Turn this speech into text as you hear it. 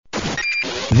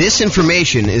This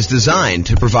information is designed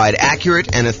to provide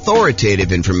accurate and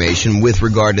authoritative information with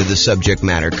regard to the subject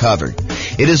matter covered.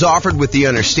 It is offered with the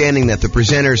understanding that the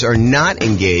presenters are not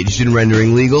engaged in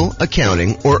rendering legal,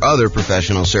 accounting, or other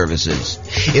professional services.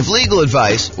 If legal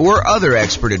advice or other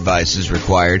expert advice is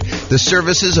required, the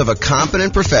services of a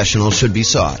competent professional should be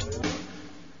sought.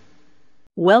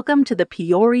 Welcome to the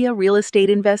Peoria Real Estate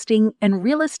Investing and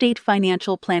Real Estate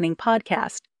Financial Planning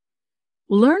Podcast.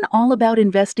 Learn all about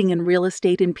investing in real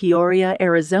estate in Peoria,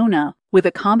 Arizona, with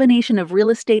a combination of real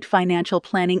estate financial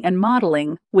planning and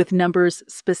modeling with numbers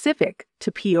specific to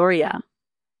Peoria.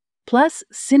 Plus,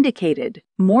 syndicated,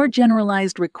 more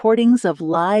generalized recordings of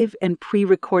live and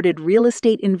pre-recorded real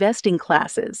estate investing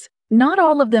classes, not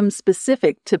all of them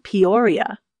specific to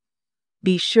Peoria.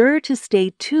 Be sure to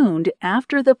stay tuned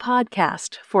after the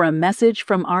podcast for a message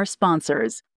from our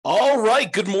sponsors. All right,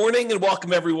 good morning and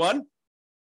welcome everyone.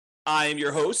 I am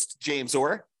your host, James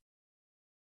Orr.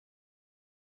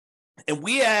 And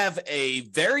we have a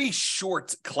very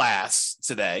short class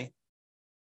today,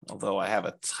 although I have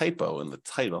a typo in the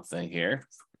title thing here.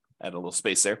 Add a little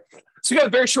space there. So we got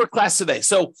a very short class today.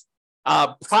 So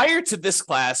prior to this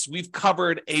class, we've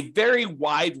covered a very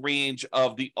wide range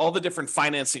of all the different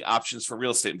financing options for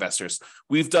real estate investors.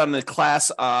 We've done a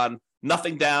class on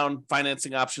nothing down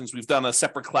financing options. We've done a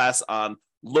separate class on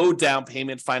low down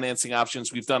payment financing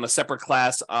options. We've done a separate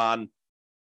class on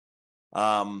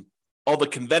all the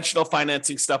conventional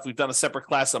financing stuff. We've done a separate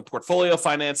class on portfolio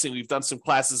financing. We've done some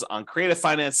classes on creative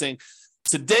financing.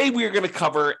 Today, we are going to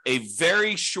cover a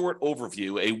very short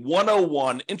overview, a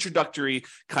 101 introductory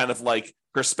kind of like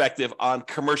perspective on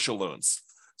commercial loans.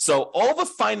 So all the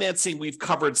financing we've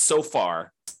covered so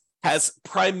far has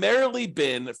primarily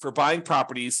been for buying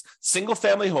properties, single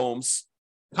family homes,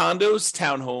 condos,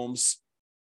 townhomes,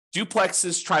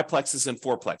 duplexes, triplexes, and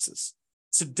fourplexes.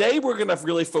 Today, we're going to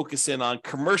really focus in on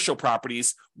commercial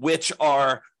properties, which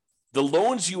are the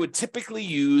loans you would typically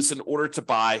use in order to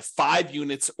buy 5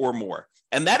 units or more.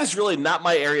 And that is really not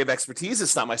my area of expertise.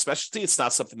 It's not my specialty. It's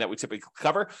not something that we typically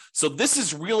cover. So this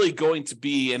is really going to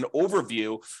be an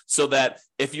overview so that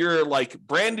if you're like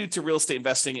brand new to real estate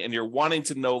investing and you're wanting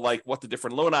to know like what the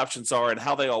different loan options are and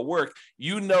how they all work,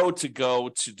 you know to go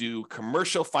to do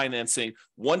commercial financing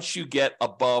once you get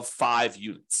above 5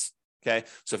 units. Okay,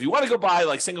 so if you want to go buy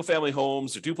like single family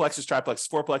homes or duplexes, triplexes,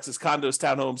 fourplexes, condos,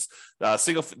 townhomes,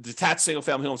 detached single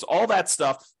family homes, all that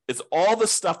stuff, it's all the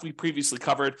stuff we previously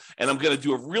covered. And I'm going to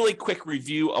do a really quick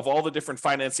review of all the different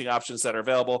financing options that are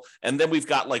available. And then we've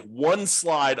got like one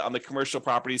slide on the commercial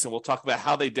properties and we'll talk about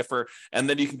how they differ. And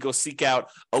then you can go seek out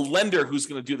a lender who's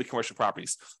going to do the commercial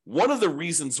properties. One of the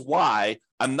reasons why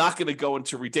I'm not going to go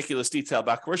into ridiculous detail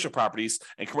about commercial properties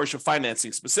and commercial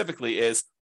financing specifically is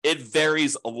it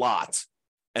varies a lot.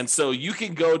 And so you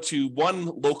can go to one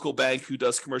local bank who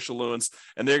does commercial loans,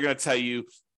 and they're going to tell you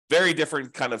very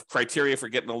different kind of criteria for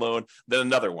getting a loan than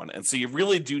another one. And so you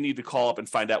really do need to call up and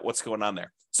find out what's going on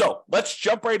there. So let's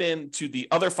jump right into the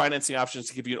other financing options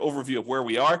to give you an overview of where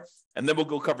we are, and then we'll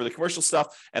go cover the commercial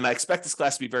stuff. And I expect this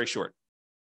class to be very short.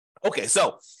 Okay,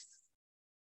 so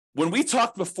when we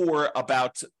talked before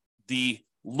about the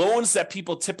loans that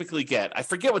people typically get, I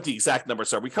forget what the exact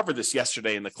numbers are. We covered this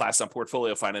yesterday in the class on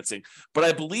portfolio financing, but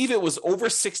I believe it was over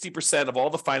 60% of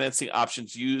all the financing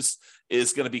options used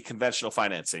is going to be conventional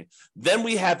financing. Then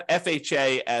we have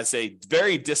FHA as a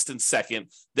very distant second.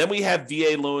 Then we have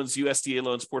VA loans, USDA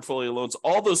loans, portfolio loans,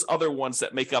 all those other ones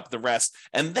that make up the rest.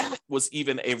 And that was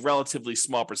even a relatively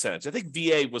small percentage. I think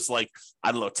VA was like,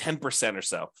 10% or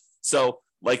so. So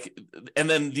and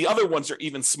then the other ones are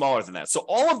even smaller than that. So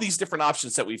all of these different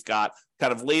options that we've got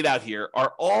kind of laid out here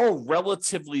are all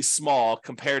relatively small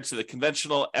compared to the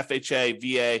conventional FHA,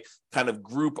 VA kind of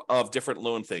group of different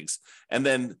loan things. And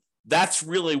then that's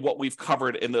really what we've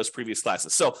covered in those previous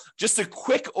classes. So just a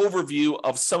quick overview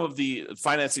of some of the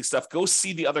financing stuff. Go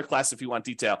see the other class if you want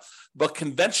detail. But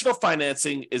conventional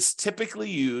financing is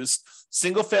typically used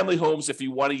single family homes if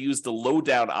you want to use the low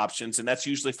down options. And that's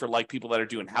usually for like people that are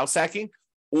doing house hacking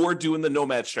or doing the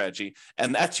nomad strategy.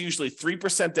 And that's usually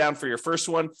 3% down for your first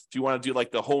one, if you want to do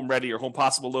like the home ready or home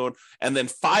possible loan, and then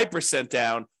 5%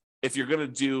 down if you're going to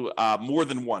do more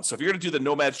than one. So if you're going to do the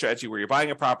nomad strategy where you're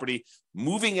buying a property,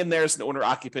 moving in there as an owner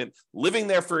occupant, living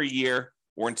there for a year,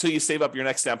 or until you save up your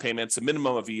next down payment, it's a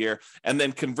minimum of a year, and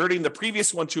then converting the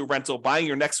previous one to a rental, buying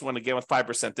your next one again with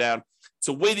 5% down. It's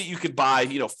a way that you could buy,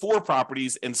 4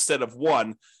 properties instead of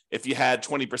one if you had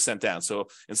 20% down. So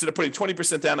instead of putting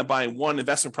 20% down and buying one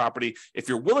investment property, if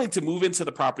you're willing to move into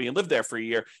the property and live there for a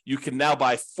year, you can now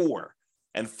buy 4.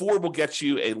 And 4 will get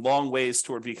you a long ways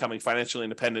toward becoming financially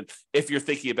independent if you're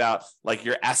thinking about like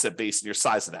your asset base and your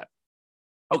size of that.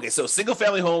 Okay, so single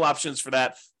family home options for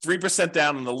that, 3%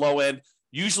 down on the low end,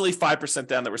 usually 5%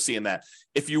 down that we're seeing that.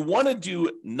 If you want to do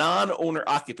non-owner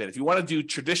occupant, if you want to do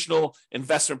traditional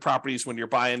investment properties when you're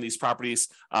buying these properties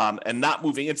and not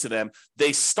moving into them,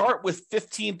 they start with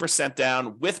 15%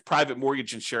 down with private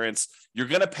mortgage insurance. You're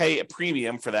going to pay a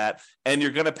premium for that, and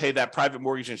you're going to pay that private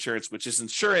mortgage insurance, which is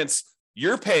insurance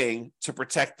you're paying to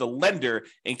protect the lender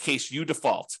in case you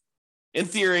default. In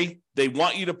theory, they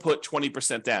want you to put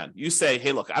 20% down. You say,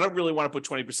 hey, look, I don't really want to put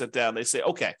 20% down. They say,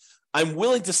 okay, I'm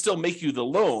willing to still make you the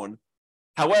loan.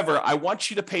 However, I want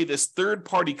you to pay this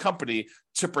third-party company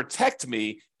to protect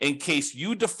me in case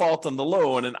you default on the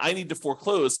loan and I need to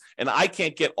foreclose and I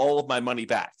can't get all of my money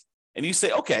back. And you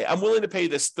say, okay, I'm willing to pay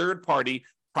this third-party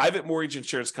private mortgage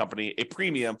insurance company a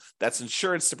premium that's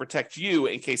insurance to protect you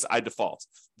in case I default.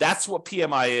 That's what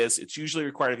PMI is. It's usually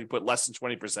required if you put less than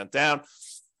 20% down.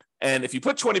 And if you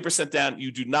put 20% down,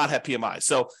 you do not have PMI.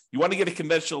 So you want to get a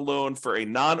conventional loan for a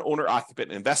non-owner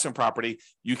occupant investment property.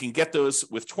 You can get those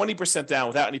with 20% down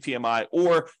without any PMI,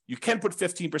 or you can put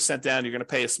 15% down. You're going to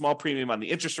pay a small premium on the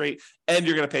interest rate, and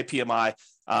you're going to pay PMI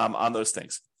on those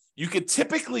things. You could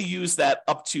typically use that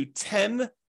up to 10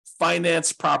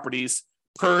 finance properties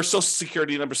per Social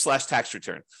Security number / tax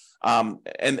return.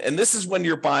 And this is when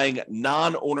you're buying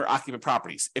non-owner occupant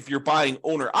properties. If you're buying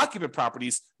owner occupant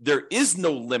properties, there is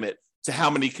no limit to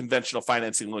how many conventional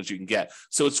financing loans you can get.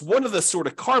 So it's one of the sort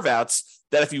of carve outs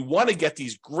that if you want to get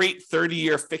these great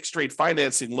 30-year fixed rate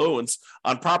financing loans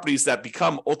on properties that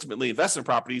become ultimately investment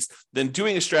properties, then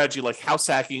doing a strategy like house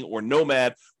hacking or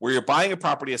Nomad, where you're buying a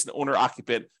property as an owner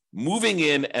occupant, moving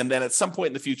in, and then at some point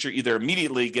in the future, either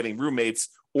immediately getting roommates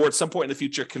or at some point in the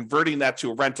future, converting that to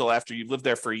a rental after you've lived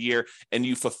there for a year and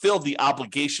you fulfill the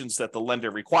obligations that the lender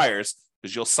requires,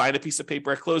 because you'll sign a piece of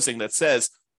paper at closing that says,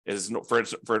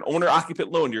 for an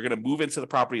owner-occupant loan, you're going to move into the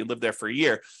property and live there for a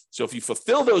year. So if you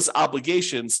fulfill those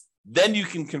obligations, then you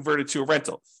can convert it to a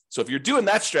rental. So if you're doing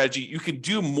that strategy, you can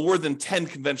do more than 10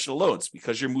 conventional loans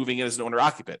because you're moving in as an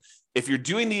owner-occupant. If you're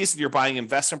doing these and you're buying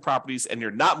investment properties and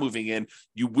you're not moving in,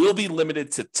 you will be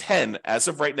limited to 10 as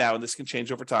of right now, and this can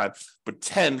change over time, but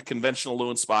 10 conventional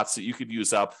loan spots that you could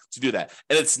use up to do that.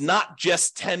 And it's not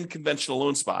just 10 conventional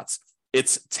loan spots.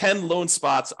 It's 10 loan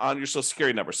spots on your Social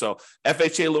Security number. So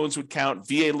FHA loans would count,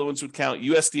 VA loans would count,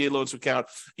 USDA loans would count,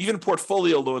 even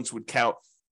portfolio loans would count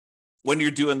when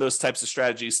you're doing those types of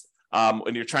strategies,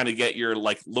 when you're trying to get your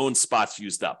loan spots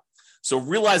used up. So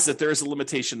realize that there is a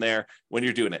limitation there when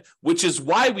you're doing it, which is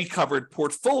why we covered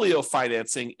portfolio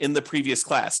financing in the previous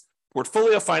class.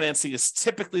 Portfolio financing is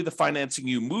typically the financing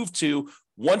you move to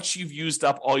once you've used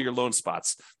up all your loan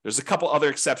spots. There's a couple other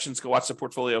exceptions. Go watch the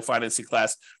portfolio financing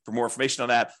class for more information on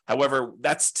that. However,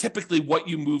 that's typically what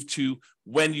you move to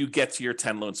when you get to your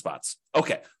 10 loan spots.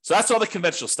 Okay, so that's all the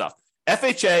conventional stuff.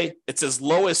 FHA, it's as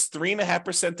low as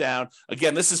 3.5% down.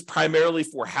 Again, this is primarily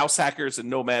for house hackers and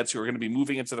nomads who are going to be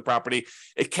moving into the property.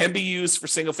 It can be used for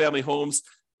single-family homes,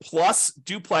 plus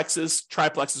duplexes,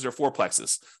 triplexes, or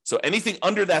fourplexes. So anything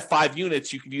under that 5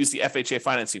 units, you can use the FHA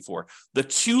financing for. The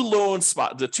two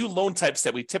loan types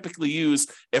that we typically use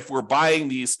if we're buying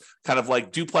these kind of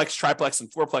like duplex, triplex,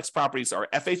 and fourplex properties are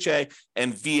FHA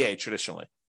and VA traditionally.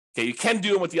 Okay, you can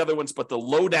do them with the other ones, but the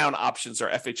low down options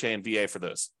are FHA and VA for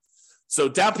those. So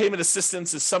down payment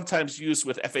assistance is sometimes used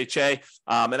with FHA,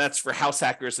 and that's for house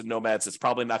hackers and nomads. It's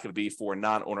probably not going to be for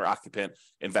non-owner occupant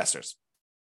investors.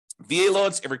 VA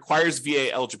loans, it requires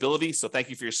VA eligibility. So thank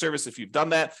you for your service if you've done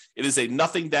that. It is a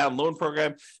nothing down loan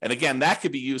program. And again, that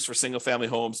could be used for single family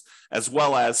homes as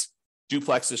well as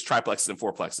duplexes, triplexes, and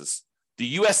fourplexes.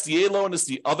 The USDA loan is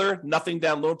the other nothing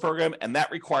down loan program, and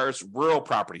that requires rural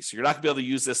property. So you're not going to be able to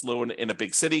use this loan in a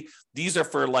big city. These are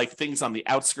for like things on the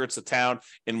outskirts of town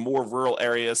in more rural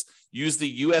areas. Use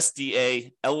the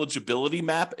USDA eligibility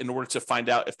map in order to find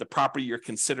out if the property you're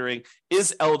considering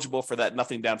is eligible for that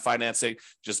nothing down financing.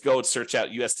 Just go and search out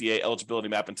USDA eligibility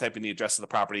map and type in the address of the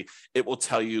property. It will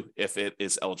tell you if it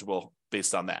is eligible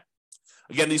based on that.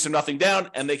 Again, these are nothing down,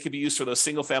 and they can be used for those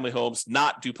single-family homes,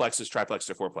 not duplexes, triplexes,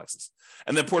 or fourplexes.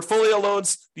 And then portfolio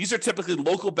loans, these are typically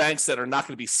local banks that are not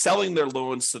going to be selling their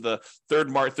loans to the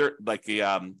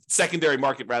secondary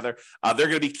market, rather. They're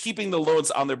going to be keeping the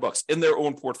loans on their books in their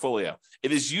own portfolio.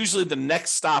 It is usually the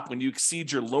next stop when you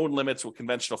exceed your loan limits with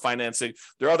conventional financing.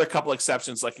 There are other couple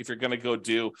exceptions, like if you're going to go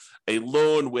do a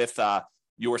loan with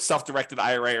your self-directed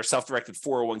IRA or self-directed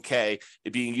 401k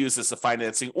being used as a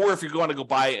financing, or if you're going to go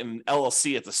buy an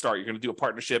LLC at the start, you're going to do a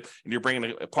partnership and you're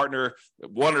bringing a partner,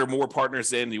 one or more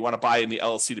partners in, you want to buy in the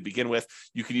LLC to begin with,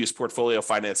 you can use portfolio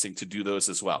financing to do those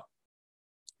as well.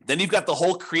 Then you've got the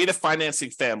whole creative financing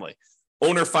family,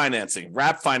 owner financing,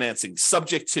 wrap financing,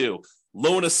 subject to.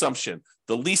 loan assumption,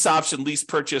 the lease option, lease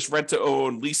purchase, rent to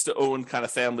own, lease to own kind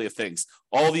of family of things,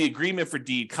 all the agreement for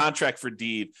deed, contract for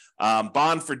deed,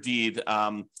 bond for deed,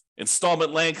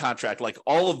 installment land contract, like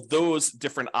all of those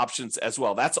different options as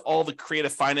well. That's all the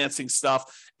creative financing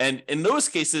stuff. And in those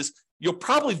cases, you'll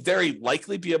probably very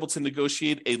likely be able to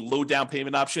negotiate a low down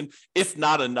payment option, if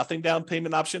not a nothing down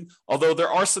payment option, although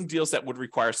there are some deals that would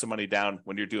require some money down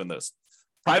when you're doing those.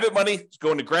 Private money,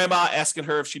 going to grandma, asking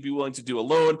her if she'd be willing to do a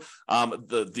loan.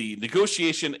 The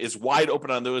negotiation is wide open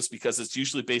on those because it's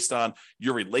usually based on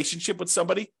your relationship with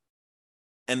somebody.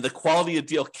 And the quality of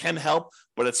deal can help,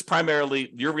 but it's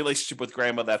primarily your relationship with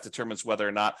grandma that determines whether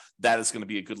or not that is going to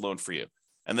be a good loan for you.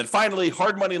 And then finally,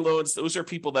 hard money loans. Those are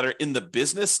people that are in the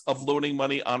business of loaning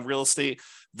money on real estate,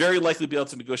 very likely be able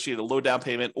to negotiate a low down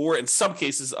payment, or in some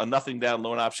cases, a nothing down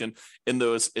loan option. In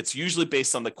those, it's usually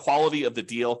based on the quality of the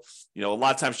deal. A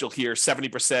lot of times you'll hear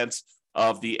 70%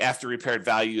 of the after repaired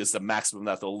value is the maximum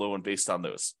that they'll loan based on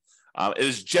those. It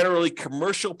is generally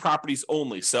commercial properties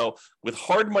only. So with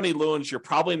hard money loans, you're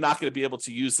probably not going to be able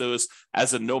to use those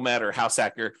as a nomad or house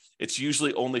hacker. It's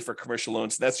usually only for commercial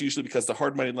loans. That's usually because the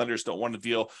hard money lenders don't want to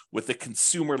deal with the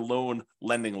consumer loan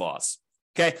lending laws.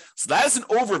 Okay, so that is an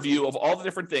overview of all the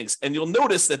different things. And you'll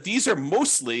notice that these are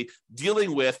mostly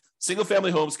dealing with single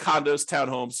family homes, condos,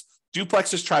 townhomes,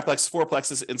 duplexes, triplexes,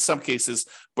 fourplexes in some cases,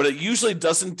 but it usually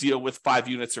doesn't deal with 5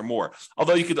 units or more.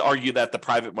 Although you could argue that the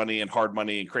private money and hard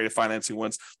money and creative financing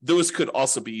ones, those could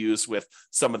also be used with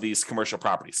some of these commercial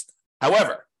properties.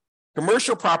 However,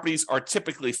 commercial properties are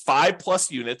typically 5+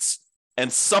 units,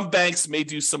 and some banks may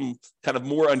do some kind of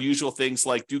more unusual things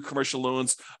like do commercial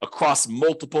loans across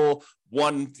multiple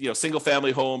single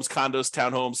family homes, condos,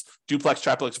 townhomes, duplex,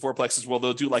 triplex, fourplexes. Well,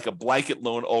 they'll do like a blanket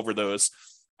loan over those.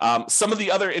 Some of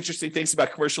the other interesting things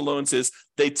about commercial loans is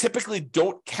they typically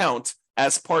don't count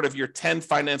as part of your 10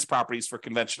 finance properties for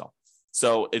conventional.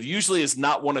 So it usually is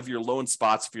not one of your loan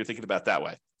spots if you're thinking about it that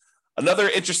way. Another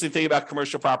interesting thing about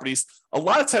commercial properties, a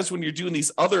lot of times when you're doing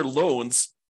these other loans,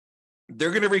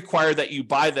 they're going to require that you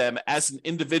buy them as an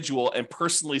individual and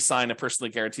personally sign and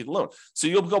personally guarantee the loan. So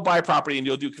you'll go buy a property and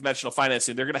you'll do conventional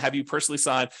financing. They're going to have you personally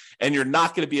sign, and you're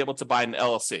not going to be able to buy an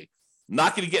LLC.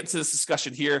 Not going to get into this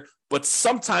discussion here, but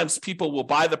sometimes people will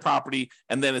buy the property,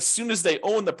 and then as soon as they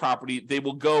own the property, they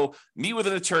will go meet with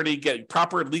an attorney, get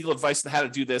proper legal advice on how to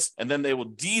do this, and then they will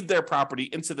deed their property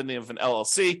into the name of an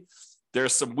LLC.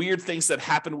 There's some weird things that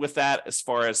happen with that as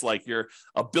far as like your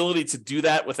ability to do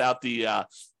that without the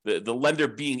lender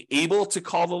being able to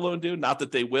call the loan due. Not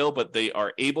that they will, but they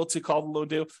are able to call the loan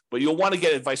due. But you'll want to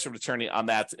get advice from an attorney on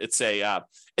that. It's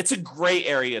a gray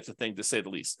area to say the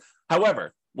least.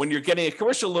 However, when you're getting a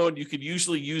commercial loan, you could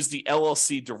usually use the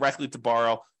LLC directly to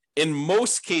borrow. In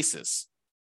most cases,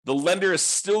 the lender is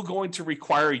still going to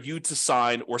require you to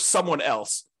sign or someone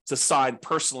else to sign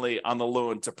personally on the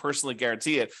loan to personally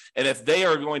guarantee it. And if they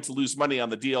are going to lose money on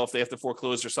the deal, if they have to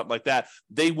foreclose or something like that,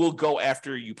 they will go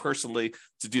after you personally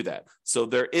to do that. So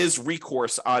there is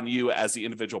recourse on you as the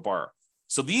individual borrower.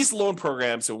 So these loan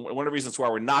programs, and one of the reasons why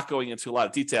we're not going into a lot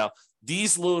of detail,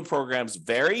 these loan programs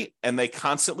vary and they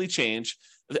constantly change.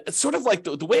 It's sort of like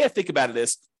the way I think about it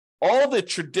is all the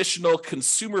traditional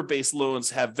consumer-based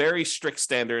loans have very strict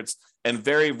standards and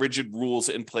very rigid rules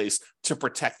in place to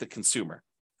protect the consumer.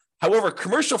 However,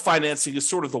 commercial financing is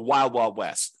sort of the wild, wild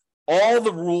west. All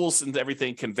the rules and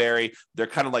everything can vary. They're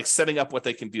kind of like setting up what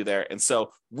they can do there. And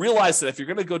so realize that if you're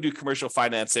going to go do commercial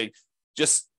financing,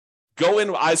 just go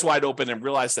in eyes wide open and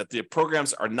realize that the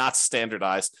programs are not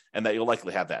standardized and that you'll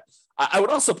likely have that. I would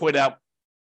also point out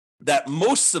that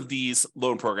most of these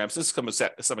loan programs, there's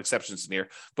some exceptions in here,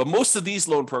 but most of these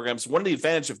loan programs, one of the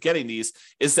advantages of getting these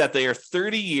is that they are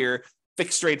 30-year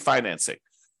fixed rate financing.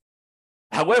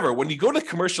 However, when you go to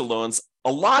commercial loans,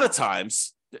 a lot of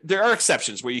times there are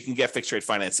exceptions where you can get fixed rate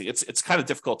financing. It's kind of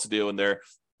difficult to do, and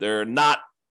they're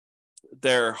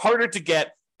harder to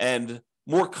get and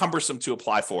more cumbersome to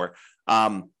apply for.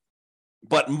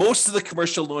 But most of the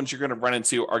commercial loans you're going to run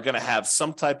into are going to have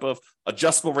some type of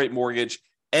adjustable rate mortgage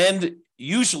and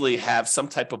usually have some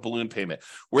type of balloon payment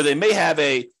where they may have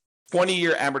a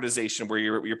 20-year amortization where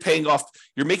you're paying off,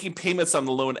 you're making payments on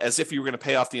the loan as if you were going to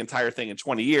pay off the entire thing in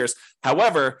 20 years.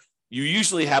 However, you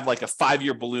usually have like a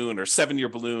 5-year balloon or 7-year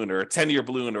balloon or a 10-year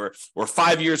balloon or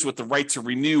 5 years with the right to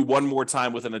renew one more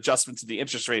time with an adjustment to the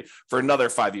interest rate for another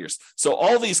 5 years. So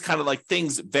all these kind of like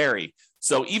things vary.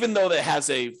 So even though that has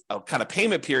a kind of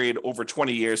payment period over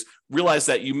 20 years, realize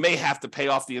that you may have to pay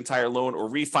off the entire loan or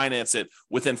refinance it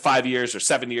within 5 years or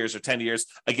 7 years or 10 years.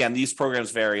 Again, these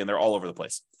programs vary and they're all over the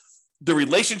place. The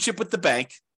relationship with the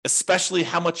bank, especially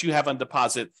how much you have on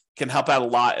deposit, can help out a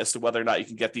lot as to whether or not you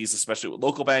can get these, especially with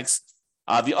local banks.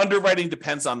 The underwriting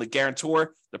depends on the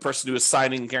guarantor, the person who is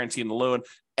signing and guaranteeing the loan,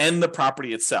 and the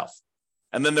property itself.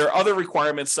 And then there are other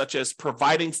requirements such as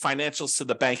providing financials to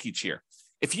the bank each year.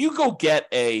 If you go get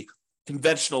a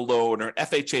conventional loan or an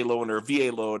FHA loan or a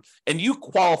VA loan and you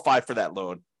qualify for that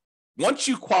loan, once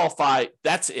you qualify,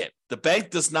 that's it. The bank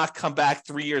does not come back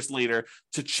 3 years later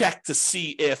to check to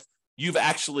see if you've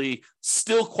actually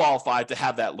still qualified to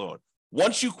have that loan.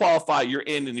 Once you qualify, you're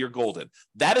in and you're golden.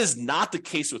 That is not the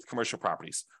case with commercial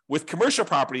properties. With commercial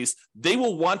properties, they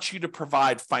will want you to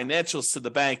provide financials to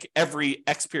the bank every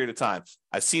X period of time.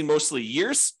 I've seen mostly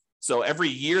years. So every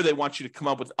year they want you to come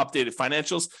up with updated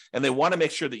financials, and they want to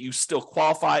make sure that you still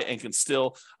qualify and can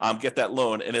still get that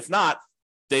loan. And if not,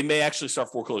 they may actually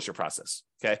start foreclosure process.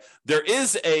 Okay. There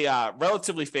is a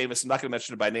relatively famous, I'm not going to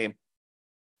mention it by name,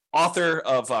 author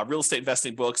of real estate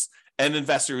investing books, an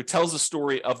investor who tells the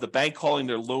story of the bank calling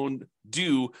their loan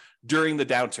due during the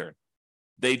downturn.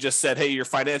 They just said, hey, your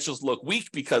financials look weak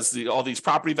because all these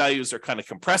property values are kind of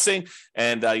compressing.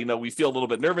 And, we feel a little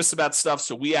bit nervous about stuff.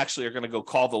 So we actually are going to go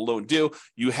call the loan due.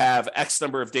 You have X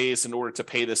number of days in order to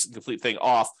pay this complete thing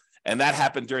off. And that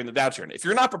happened during the downturn. If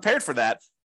you're not prepared for that,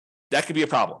 that could be a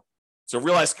problem. So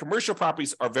realize commercial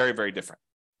properties are very, very different.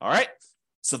 All right.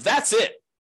 So that's it.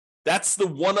 That's the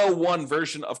 101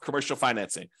 version of commercial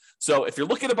financing. So if you're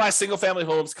looking to buy single family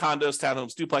homes, condos,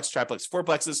 townhomes, duplex, triplex,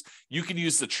 fourplexes, you can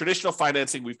use the traditional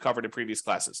financing we've covered in previous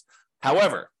classes.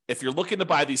 However, if you're looking to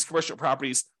buy these commercial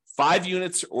properties, 5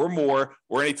 units or more,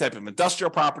 or any type of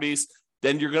industrial properties,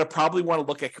 then you're going to probably want to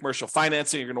look at commercial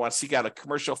financing. You're going to want to seek out a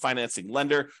commercial financing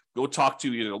lender. Go talk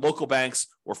to either local banks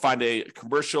or find a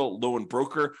commercial loan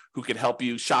broker who can help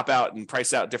you shop out and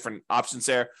price out different options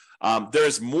there.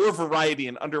 There's more variety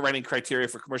in underwriting criteria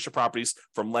for commercial properties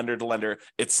from lender to lender.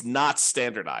 It's not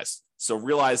standardized. So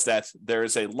realize that there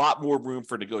is a lot more room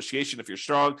for negotiation if you're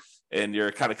strong and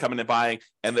you're kind of coming and buying.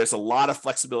 And there's a lot of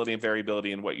flexibility and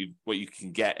variability in what you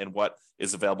can get and what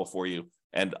is available for you.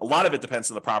 And a lot of it depends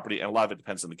on the property and a lot of it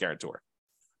depends on the guarantor.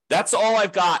 That's all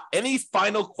I've got. Any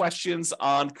final questions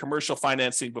on commercial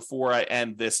financing before I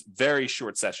end this very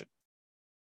short session?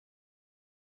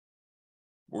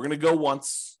 We're going to go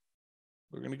once.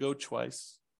 We're going to go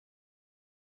twice.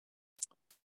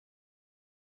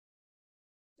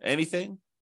 Anything?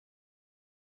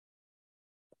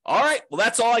 All right. Well,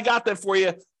 that's all I got then for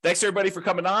you. Thanks, everybody, for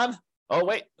coming on. Oh,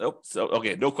 wait. Oh, so,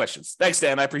 okay. No questions. Thanks,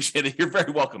 Dan. I appreciate it. You're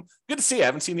very welcome. Good to see you. I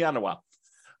haven't seen you in a while.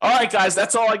 All right, guys.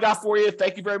 That's all I got for you.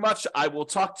 Thank you very much. I will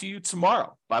talk to you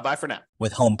tomorrow. Bye-bye for now.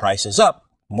 With home prices up,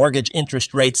 mortgage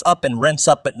interest rates up, and rents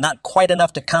up, but not quite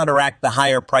enough to counteract the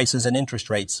higher prices and interest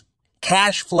rates,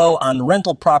 cash flow on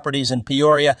rental properties in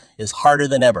Peoria is harder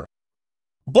than ever.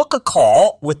 Book a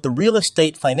call with the Real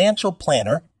Estate Financial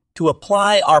Planner to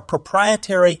apply our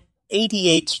proprietary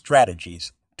 88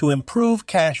 strategies to improve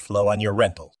cash flow on your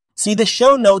rentals. See the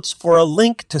show notes for a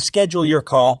link to schedule your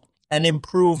call and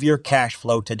improve your cash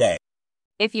flow today.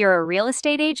 If you're a real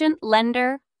estate agent,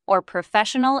 lender, or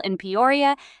professional in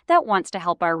Peoria that wants to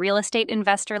help our real estate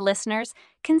investor listeners,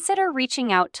 consider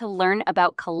reaching out to learn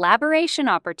about collaboration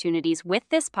opportunities with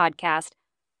this podcast.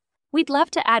 We'd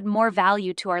love to add more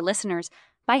value to our listeners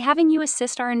by having you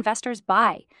assist our investors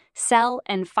buy, sell,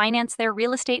 and finance their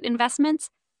real estate investments.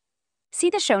 See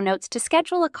the show notes to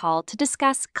schedule a call to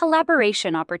discuss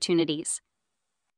collaboration opportunities.